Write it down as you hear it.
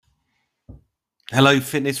Hello,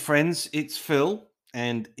 fitness friends. It's Phil,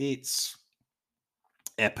 and it's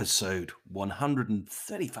episode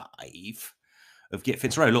 135 of Get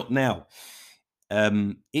Fit to Row. Look, now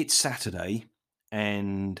it's Saturday,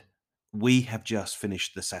 and we have just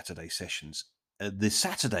finished the Saturday sessions, the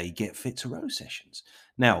Saturday Get Fit to Row sessions.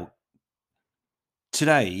 Now,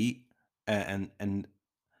 today, and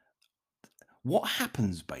what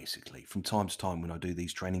happens basically from time to time when I do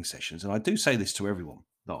these training sessions, and I do say this to everyone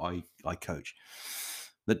that I coach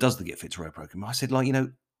that does the Get Fit to Row program. I said,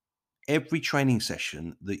 every training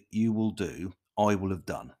session that you will do, I will have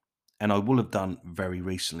done. And I will have done very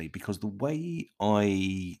recently because the way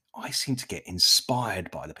I seem to get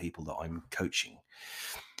inspired by the people that I'm coaching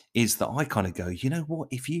is that I kind of go, you know what,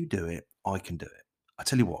 if you do it, I can do it. I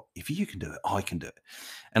tell you what, if you can do it, I can do it.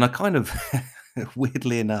 And I kind of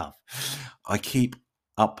weirdly enough, I keep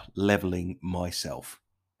up leveling myself.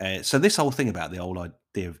 So this whole thing about the whole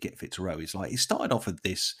idea of Get Fit to Row is like it started off with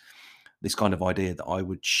this kind of idea that I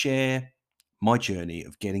would share my journey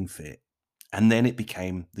of getting fit. And then it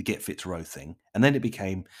became the Get Fit to Row thing. And then it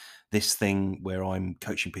became this thing where I'm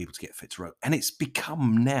coaching people to get fit to row. And it's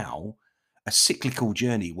become now a cyclical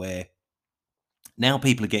journey where now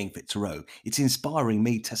people are getting fit to row. It's inspiring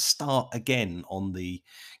me to start again on the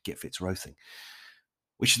Get Fit to Row thing,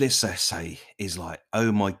 which this essay is like,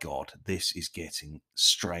 oh my God, this is getting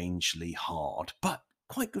strangely hard, but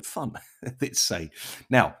quite good fun, let's say.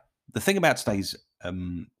 Now, the thing about today's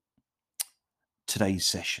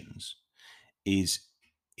sessions is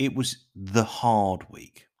it was the hard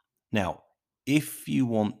week. Now, if you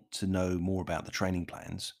want to know more about the training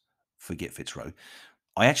plans for Get Fit to Row,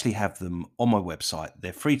 I actually have them on my website.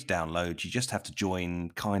 They're free to download. You just have to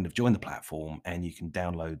join the platform, and you can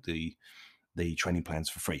download the training plans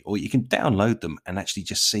for free, or you can download them and actually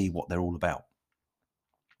just see what they're all about.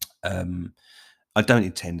 Um, I don't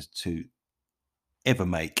intend to ever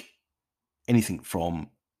make anything from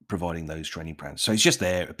providing those training plans, so it's just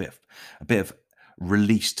there a bit of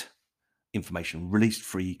released information, released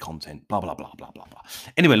free content, blah blah blah blah blah blah.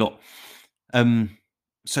 Anyway, look,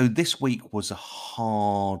 so this week was a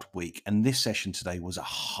hard week, and this session today was a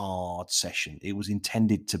hard session. It was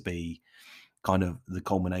intended to be kind of the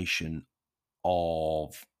culmination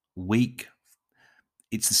of week.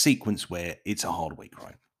 It's the sequence where it's a hard week,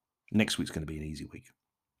 right? Next week's going to be an easy week,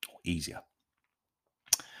 or easier.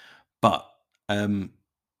 But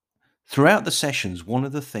throughout the sessions, one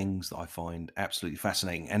of the things that I find absolutely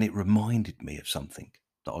fascinating, and it reminded me of something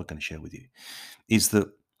that I'm going to share with you, is that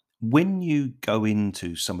when you go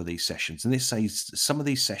into some of these sessions, and this says some of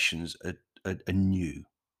these sessions are new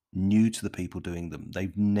to the people doing them.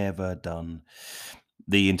 They've never done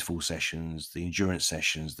the interval sessions, the endurance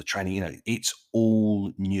sessions, the training. It's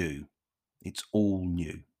all new. It's all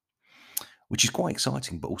new, which is quite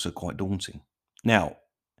exciting, but also quite daunting. Now,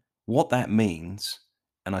 what that means,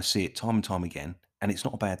 and I see it time and time again, and it's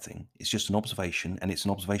not a bad thing. It's just an observation, and it's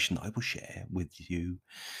an observation that I will share with you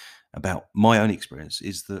about my own experience,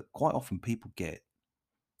 is that quite often people get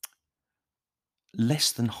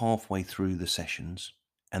less than halfway through the sessions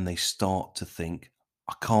and they start to think,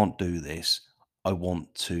 I can't do this. I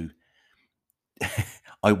want to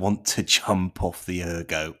I want to jump off the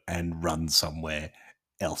ergo and run somewhere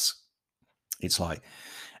else. It's like,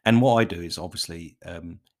 and what I do is obviously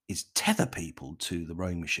is tether people to the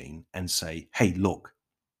rowing machine and say, hey, look,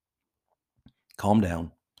 calm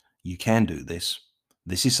down. You can do this.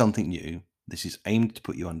 This is something new. This is aimed to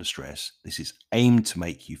put you under stress. This is aimed to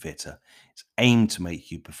make you fitter. It's aimed to make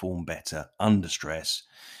you perform better under stress.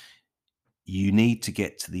 You need to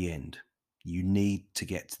get to the end. You need to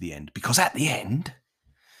get to the end, because at the end,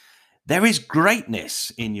 there is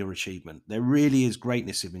greatness in your achievement. There really is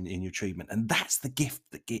greatness in your achievement. And that's the gift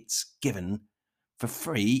that gets given for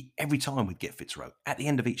free every time we Get Fit to Row. At the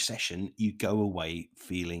end of each session, you go away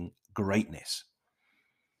feeling greatness.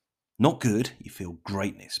 Not good, you feel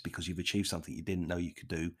greatness because you've achieved something you didn't know you could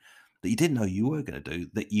do, that you didn't know you were going to do,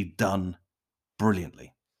 that you've done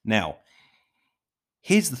brilliantly. Now,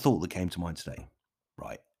 here's the thought that came to mind today,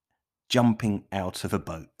 right? Jumping out of a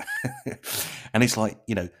boat. And it's like,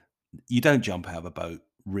 you don't jump out of a boat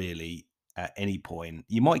really at any point.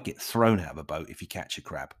 You might get thrown out of a boat if you catch a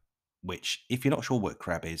crab, which, if you're not sure what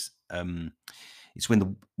crab is, it's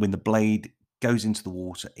when the blade goes into the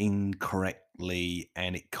water incorrectly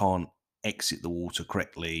and it can't exit the water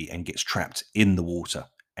correctly and gets trapped in the water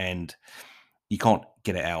and you can't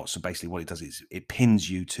get it out. So basically what it does is it pins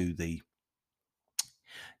you to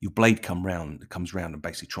your blade comes round and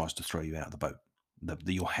basically tries to throw you out of the boat,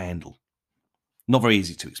 your handle. Not very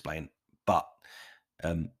easy to explain, but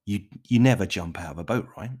you never jump out of a boat,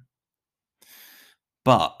 right?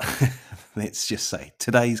 But let's just say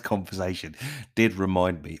today's conversation did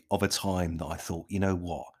remind me of a time that I thought, you know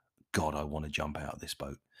what? God, I want to jump out of this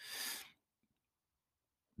boat.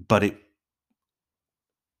 But it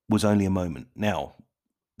was only a moment. Now,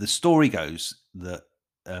 the story goes that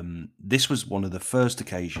this was one of the first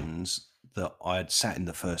occasions that I had sat in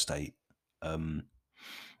the first eight um,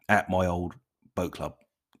 at my old boat club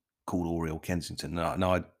called Oriel Kensington.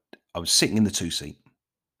 I was sitting in the two seat,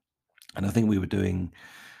 and I think we were doing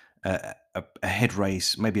a head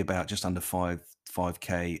race, maybe about just under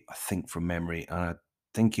 5k, I think from memory. And I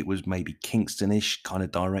think it was maybe Kingston-ish kind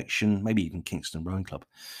of direction, maybe even Kingston Rowing Club.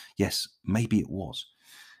 Yes, maybe it was.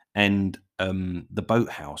 And the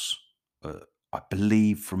boathouse, I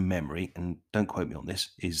believe from memory, and don't quote me on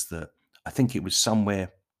this, is that I think it was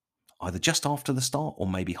somewhere either just after the start or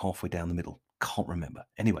maybe halfway down the middle. Can't remember.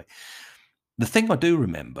 Anyway, the thing I do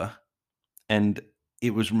remember, and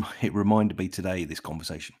it reminded me today, this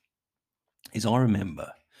conversation, is I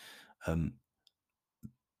remember um,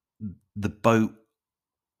 the boat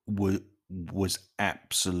was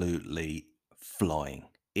absolutely flying.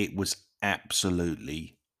 It was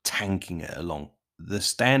absolutely tanking it along. The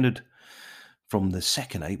standard from the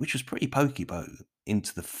second eight, which was pretty pokey boat,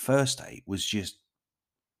 into the first eight was just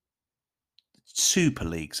super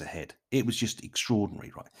leagues ahead. It was just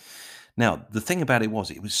extraordinary, right? Now, the thing about it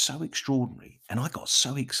was so extraordinary, and I got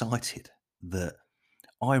so excited that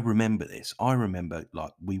I remember this. I remember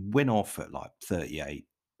like we went off at like 38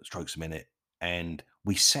 strokes a minute and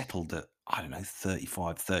we settled at, I don't know,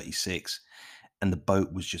 35, 36, and the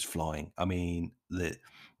boat was just flying. I mean,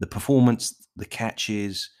 the performance, the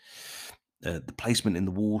catches, the placement in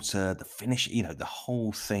the water, the finish, the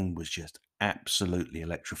whole thing was just absolutely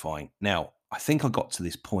electrifying. Now, I think I got to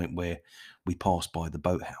this point where we passed by the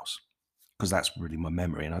boathouse because that's really my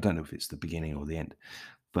memory. And I don't know if it's the beginning or the end,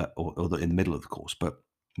 but in the middle of the course. But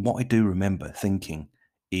what I do remember thinking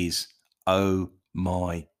is, oh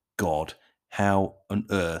my God, how on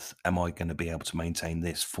earth am I going to be able to maintain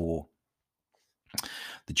this for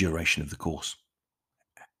the duration of the course?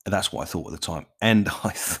 That's what I thought at the time. And I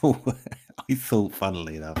thought,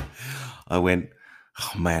 funnily enough, I went,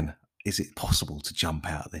 oh man, is it possible to jump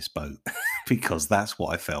out of this boat? Because that's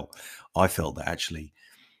what I felt. I felt that actually,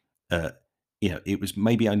 uh, it was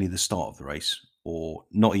maybe only the start of the race or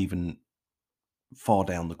not even far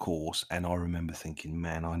down the course. And I remember thinking,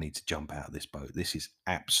 man, I need to jump out of this boat. This is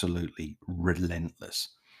absolutely relentless.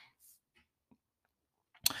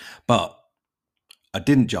 But I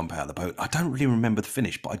didn't jump out of the boat. I don't really remember the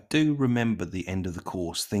finish, but I do remember the end of the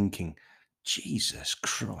course thinking, Jesus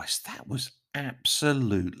Christ, that was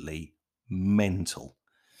absolutely mental.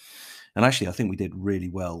 And actually, I think we did really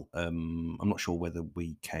well. I'm not sure whether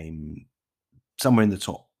we came somewhere in the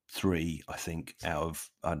top three, I think, out of,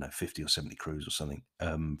 I don't know, 50 or 70 crews or something,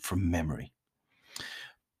 from memory.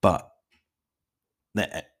 But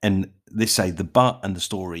and this say the but and the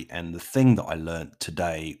story and the thing that I learned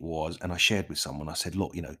today was, and I shared with someone, I said,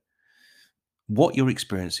 look, what you're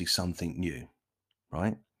experiencing is something new,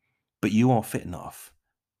 right? But you are fit enough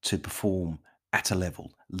to perform at a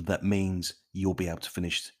level that means you'll be able to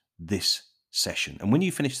finish this session. And when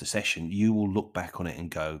you finish the session, you will look back on it and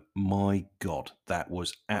go, my God, that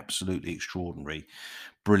was absolutely extraordinary,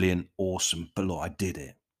 brilliant, awesome. But look, I did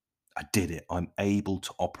it. I did it. I'm able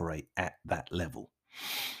to operate at that level.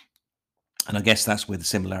 And I guess that's where the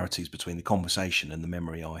similarities between the conversation and the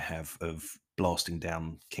memory I have of blasting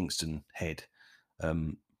down Kingston Head,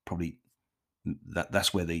 probably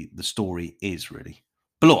that's where the story is really.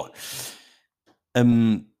 But look,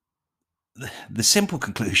 um, the simple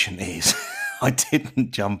conclusion is I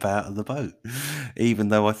didn't jump out of the boat, even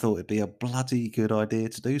though I thought it'd be a bloody good idea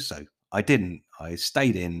to do so. I didn't. I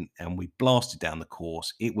stayed in and we blasted down the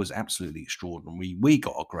course. It was absolutely extraordinary. We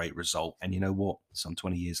got a great result. And you know what? Some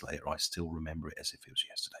 20 years later, I still remember it as if it was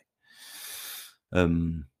yesterday.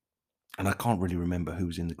 And I can't really remember who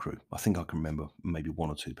was in the crew. I think I can remember maybe one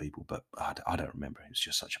or two people, but I don't remember. It's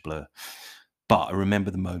just such a blur. But I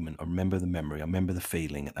remember the moment. I remember the memory. I remember the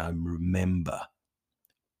feeling. And I remember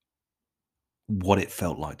what it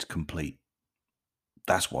felt like to complete.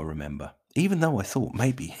 That's what I remember. Even though I thought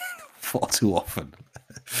maybe far too often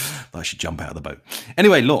that I should jump out of the boat.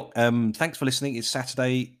 Anyway, look, thanks for listening. It's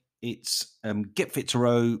Saturday. It's Get Fit to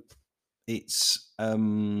Row. It's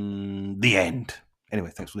the end.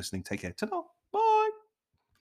 Anyway, thanks for listening. Take care. Ta-da.